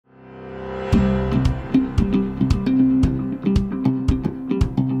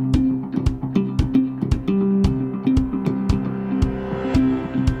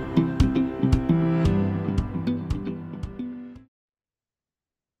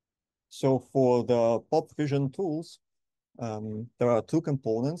So for the PopVision tools, there are two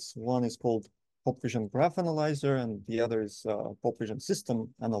components. One is called PopVision Graph Analyzer, and the other is PopVision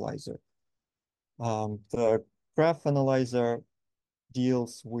System Analyzer. The Graph Analyzer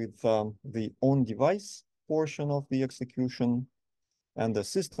deals with the on-device portion of the execution, and the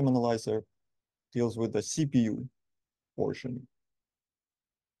System Analyzer deals with the CPU portion.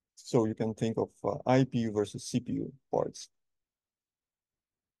 So you can think of IPU versus CPU parts.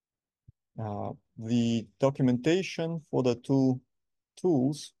 The documentation for the two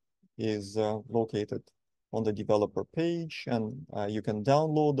tools is located on the developer page, and you can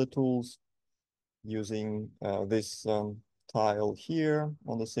download the tools using this tile here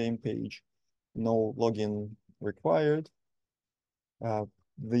on the same page. No login required.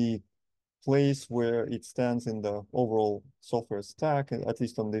 The place where it stands in the overall software stack, at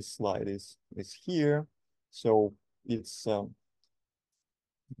least on this slide, is here. So it's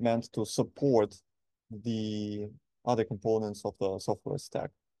meant to support the other components of the software stack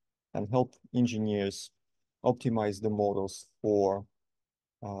and help engineers optimize the models for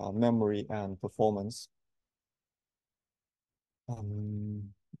memory and performance.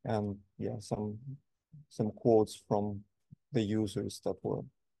 And yeah, some quotes from the users that were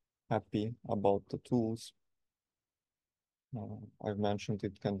happy about the tools. I've mentioned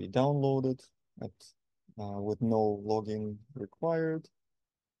it can be downloaded with no login required.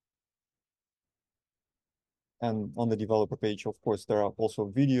 And on the developer page, of course, there are also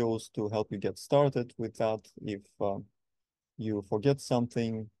videos to help you get started with that. If you forget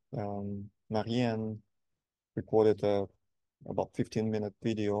something, Marianne recorded a about 15-minute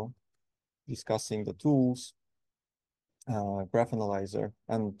video discussing the tools. Graph Analyzer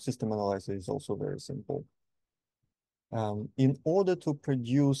and System Analyzer is also very simple. In order to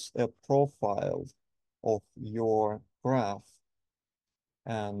produce a profile of your graph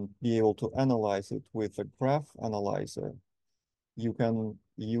and be able to analyze it with a graph analyzer, you can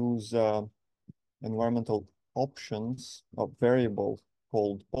use environmental options, a variable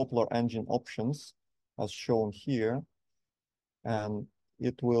called Popular Engine Options, as shown here. And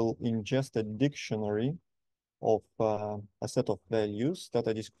it will ingest a dictionary of a set of values that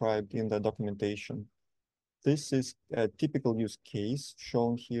I described in the documentation. This is a typical use case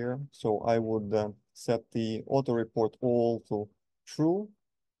shown here. So I would set the auto report all to true.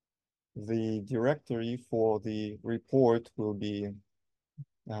 The directory for the report will be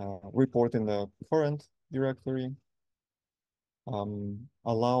report in the current directory.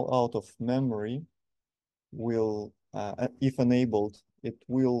 Allow out of memory will, if enabled, it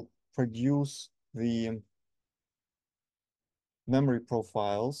will produce the memory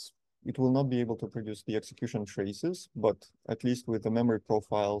profiles. It will not be able to produce the execution traces, but at least with the memory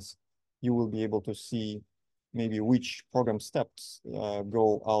profiles, you will be able to see maybe which program steps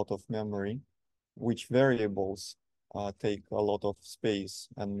go out of memory, which variables take a lot of space,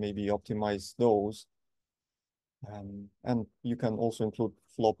 and maybe optimize those. And you can also include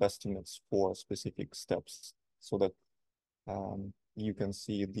flop estimates for specific steps so that you can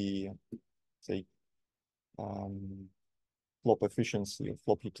see the, say, flop efficiency or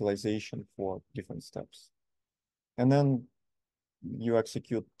flop utilization for different steps. And then you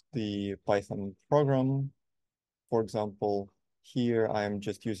execute the Python program. For example, here I'm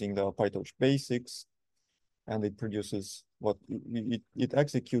just using the PyTorch basics, and it produces what it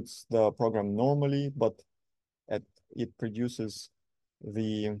executes the program normally, but it produces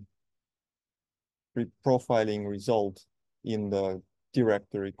the profiling result in the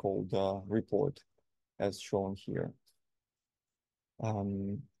directory called report, as shown here.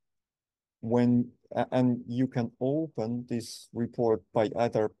 And you can open this report by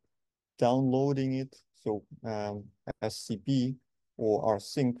either downloading it, so SCP or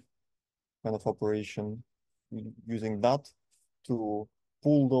rsync kind of operation, using that to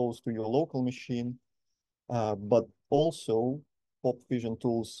pull those to your local machine. But also PopVision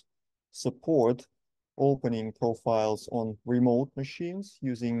tools support opening profiles on remote machines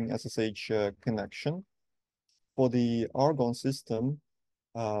using SSH connection. For the Argon system,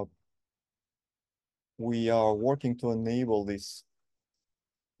 we are working to enable this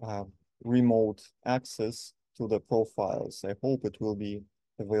remote access to the profiles. I hope it will be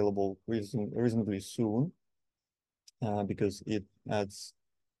available reasonably soon because it adds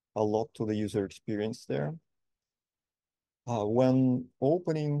a lot to the user experience there. When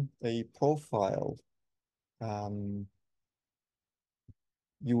opening a profile, you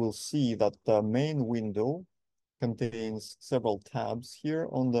will see that the main window contains several tabs here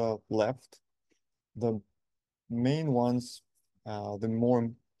on the left. The main ones, the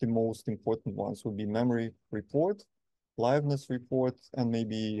most important ones would be memory report, liveness report, and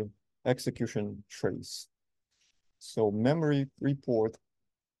maybe execution trace. So memory report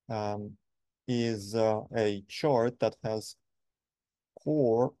is a chart that has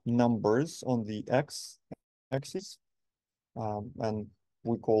core numbers on the x-axis, and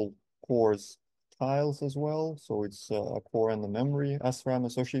we call cores tiles as well. So it's a core and the memory SRAM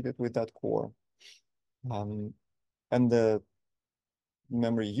associated with that core. And the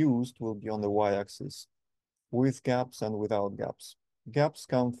memory used will be on the y-axis with gaps and without gaps. Gaps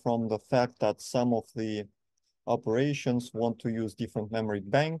come from the fact that some of the operations want to use different memory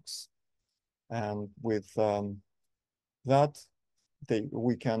banks, and with that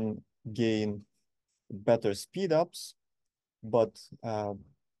we can gain better speed ups, but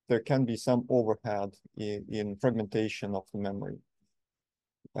there can be some overhead in fragmentation of the memory.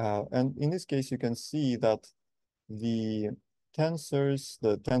 And in this case, you can see that the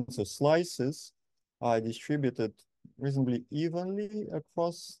tensor slices are distributed reasonably evenly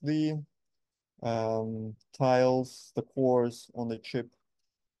across the tiles, the cores on the chip.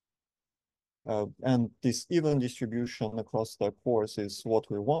 And this even distribution across the cores is what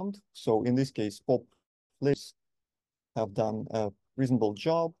we want. So in this case, pop players have done a reasonable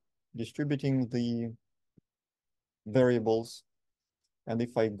job distributing the variables. And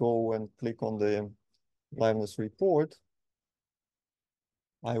if I go and click on the liveness report,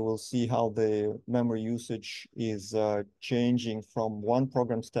 I will see how the memory usage is changing from one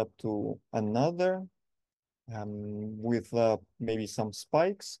program step to another, with maybe some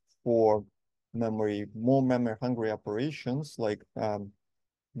spikes for more memory hungry operations, like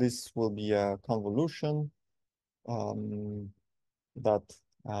this will be a convolution that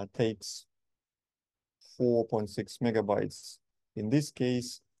takes 4.6 megabytes in this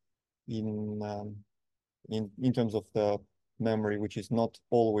case, in terms of the memory, which is not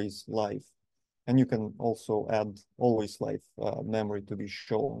always live. And you can also add always live memory to be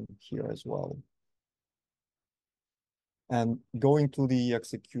shown here as well. And going to the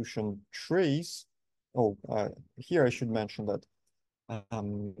execution trace, here I should mention that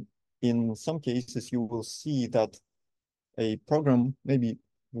in some cases you will see that a program, maybe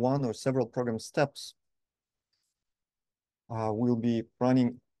one or several program steps, will be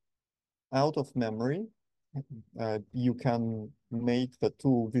running out of memory. You can make the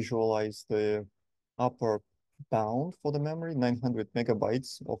tool visualize the upper bound for the memory, 900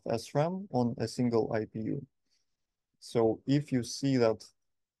 megabytes of SRAM on a single IPU. So if you see that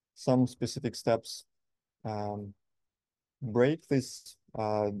some specific steps break this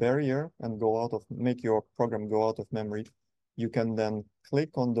barrier and make your program go out of memory, you can then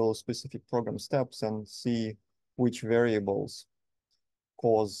click on those specific program steps and see which variables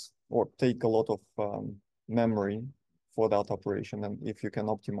cause or take a lot of memory for that operation, and if you can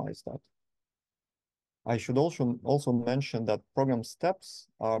optimize that. I should also mention that program steps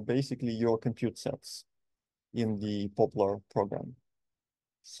are basically your compute sets in the Poplar program.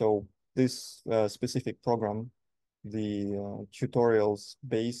 So this specific program, the tutorials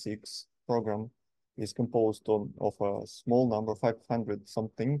basics program, is composed of a small number, 500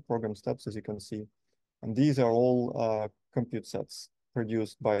 something program steps, as you can see. And these are all compute sets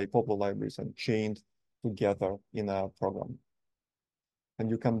produced by Poplar libraries and chained together in a program. And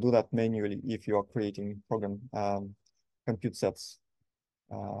you can do that manually if you are creating program compute sets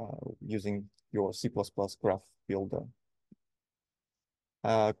using your C++ graph builder.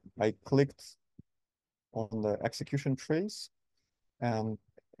 I clicked on the execution trace, and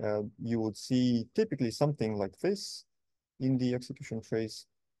you would see typically something like this in the execution trace,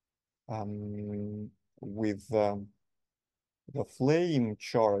 with the flame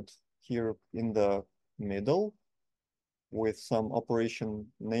chart here in the middle, with some operation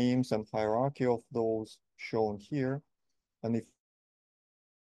names and hierarchy of those shown here. And if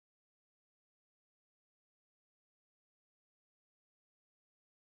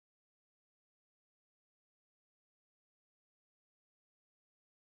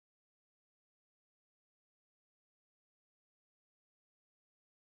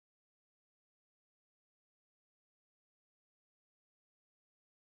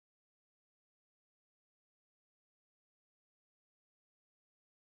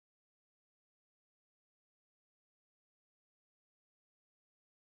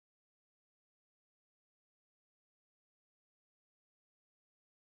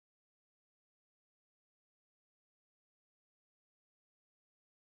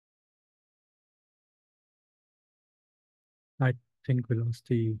I think we lost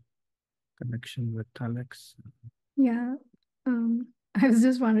the connection with Alex. Yeah, I was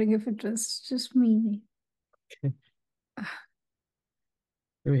just wondering if it was just me. Okay.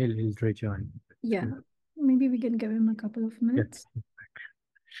 Maybe he'll rejoin. Yeah, maybe we can give him a couple of minutes. Yes.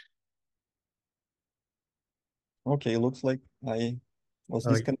 Okay, looks like I was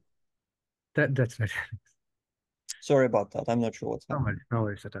Oh, disconnected. that's right. Sorry about that. I'm not sure what's happening. No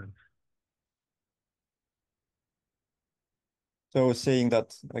worries at all. So I was saying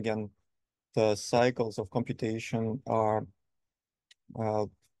that, again, the cycles of computation are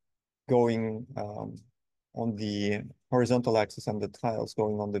going on the horizontal axis and the tiles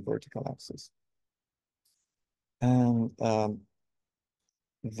going on the vertical axis. And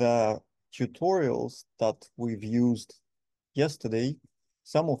the tutorials that we've used yesterday,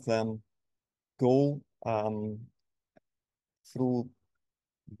 some of them go through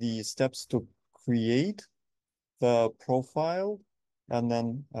the steps to create the profile and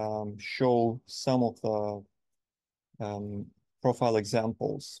then show some of the profile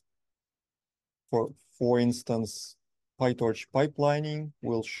examples. For instance, PyTorch pipelining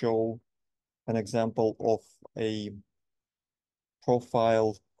will show an example of a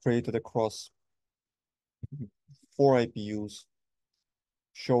profile created across 4 IPUs,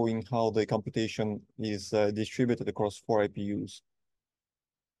 showing how the computation is distributed across 4 IPUs.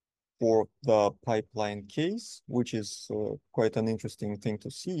 For the pipeline case, which is quite an interesting thing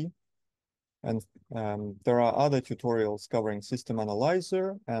to see. And there are other tutorials covering system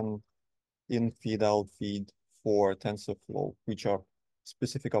analyzer and in-feed, out-feed for TensorFlow, which are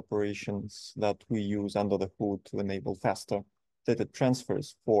specific operations that we use under the hood to enable faster data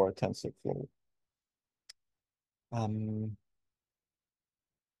transfers for TensorFlow.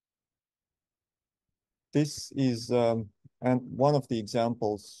 This is and one of the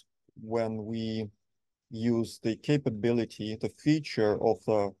examples when we use the capability, the feature of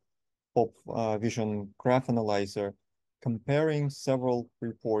the PopVision graph analyzer, comparing several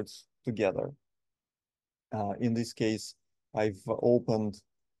reports together. In this case, I've opened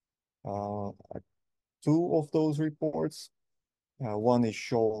 2 of those reports. One is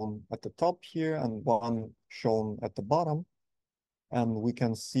shown at the top here and one shown at the bottom. And we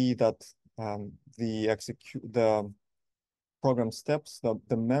can see that the program steps,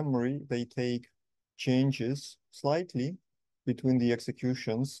 the memory, they take changes slightly between the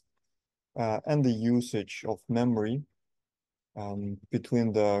executions and the usage of memory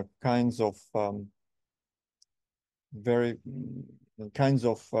between the kinds of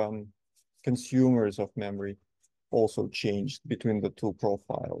consumers of memory also changed between the 2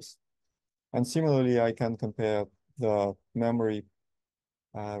 profiles. And similarly, I can compare the memory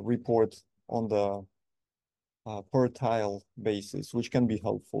report on the per tile basis, which can be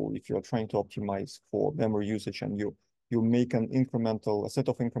helpful if you're trying to optimize for memory usage and you make a set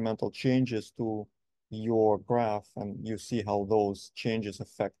of incremental changes to your graph and you see how those changes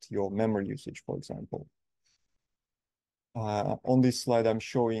affect your memory usage, for example. On this slide, I'm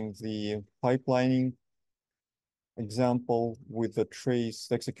showing the pipelining example with the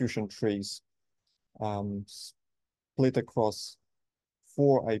execution trace split across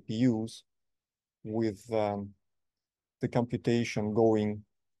 4 IPUs with the computation going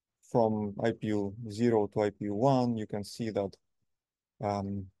from IPU 0 to IPU 1. You can see that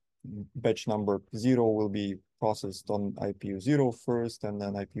batch number 0 will be processed on IPU 0 first, and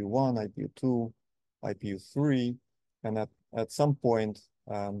then IPU 1, IPU 2, IPU 3. And at some point,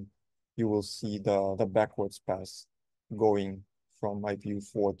 you will see the backwards pass going from IPU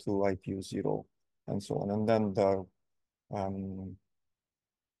 4 to IPU 0 and so on. And then the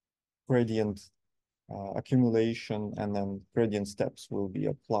gradient accumulation and then gradient steps will be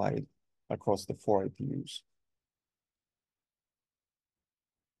applied across the 4 IPUs.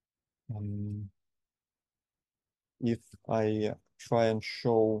 If I try and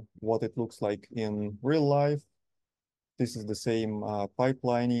show what it looks like in real life, this is the same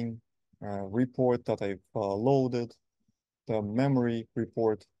pipelining report that I've loaded. The memory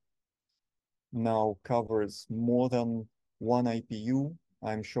report now covers more than 1 IPU.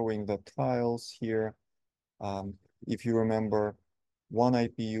 I'm showing the tiles here. If you remember, 1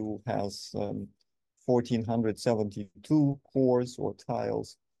 IPU has 1,472 cores or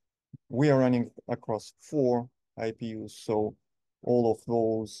tiles. We are running across 4 IPUs, so all of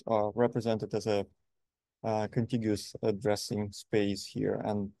those are represented as a contiguous addressing space here,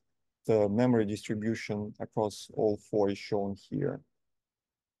 and the memory distribution across all 4 is shown here.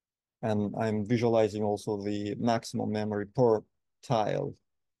 And I'm visualizing also the maximum memory per tile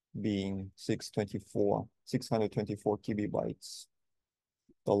being 624 KB.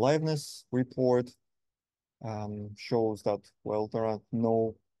 The liveness report shows that, well, there are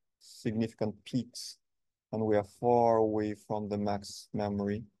no significant peaks and we are far away from the max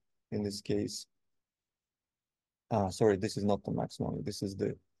memory in this case. Sorry, this is not the max memory. This is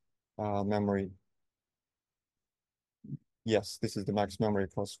the memory. Yes, this is the max memory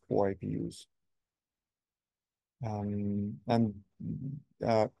across 4 IPUs. And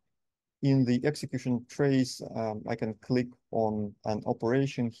in the execution trace, I can click on an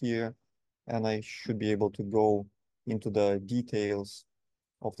operation here, and I should be able to go into the details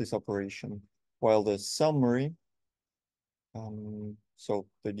of this operation. While the summary, so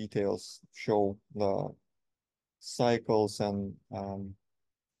the details show the cycles and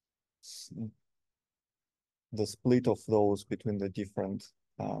the split of those between the different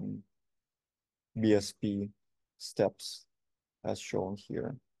BSP steps as shown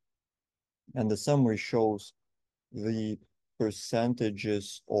here. And the summary shows the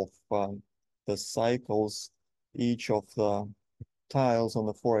percentages of the cycles each of the tiles on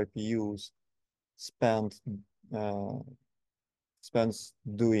the 4 IPUs spends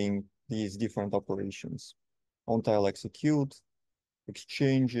doing these different operations: on tile execute,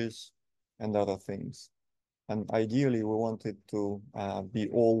 exchanges, and other things. And ideally, we want it to be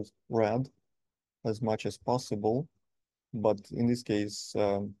all red as much as possible. But in this case,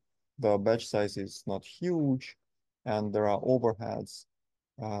 the batch size is not huge, and there are overheads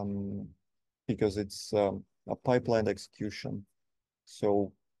because it's a pipeline execution.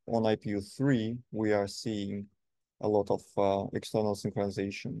 So on IPU 3, we are seeing a lot of external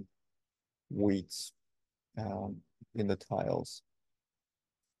synchronization weights in the tiles.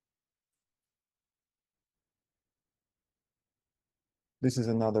 This is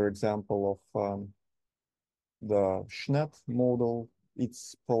another example of the Schnedt model.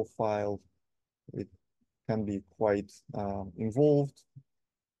 Its profile, it can be quite involved.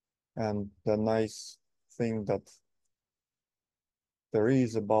 And the nice thing that there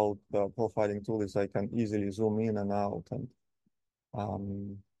is about the profiling tool is I can easily zoom in and out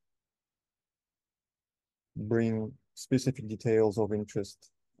and bring specific details of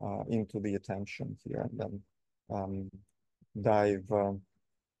interest into the attention here, and then dive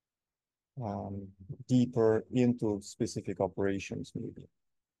deeper into specific operations maybe.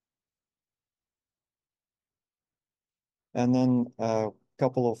 And then a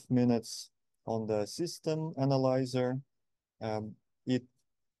couple of minutes on the system analyzer. It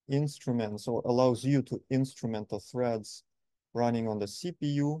instruments or allows you to instrument the threads running on the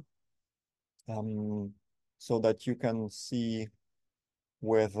CPU so that you can see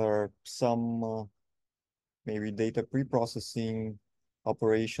whether some maybe data pre-processing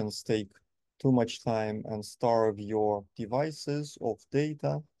operations take too much time and starve your devices of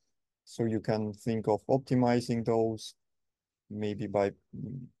data. So you can think of optimizing those maybe by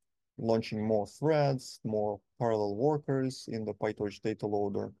launching more threads, more parallel workers in the PyTorch data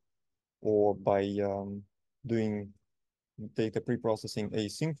loader, or by doing data pre-processing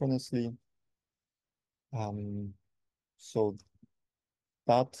asynchronously. So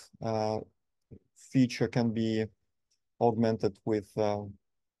that feature can be augmented with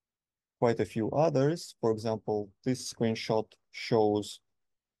quite a few others. For example, this screenshot shows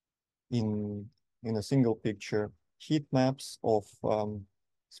in a single picture heat maps of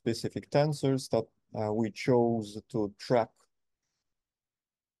specific tensors that we chose to track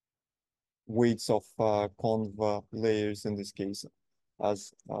weights of conv layers in this case,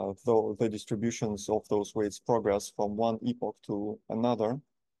 as though the distributions of those weights progress from one epoch to another.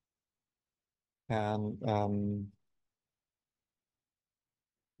 And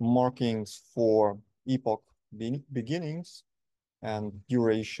markings for epoch beginnings and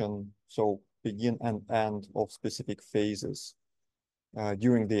duration, so begin and end of specific phases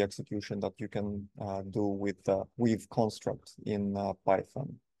during the execution that you can do with weave construct in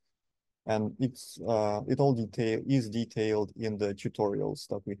Python. And it all is detailed in the tutorials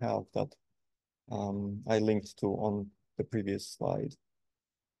that we have that I linked to on the previous slide.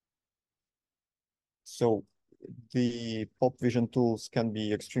 So the PopVision tools can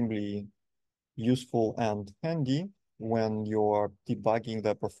be extremely useful and handy when you're debugging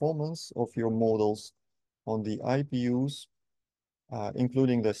the performance of your models on the IPUs,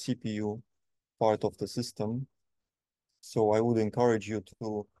 including the CPU part of the system. So I would encourage you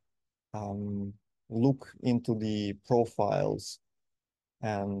to look into the profiles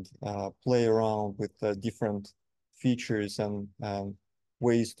and play around with the different features and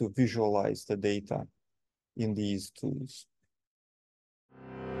ways to visualize the data in these tools.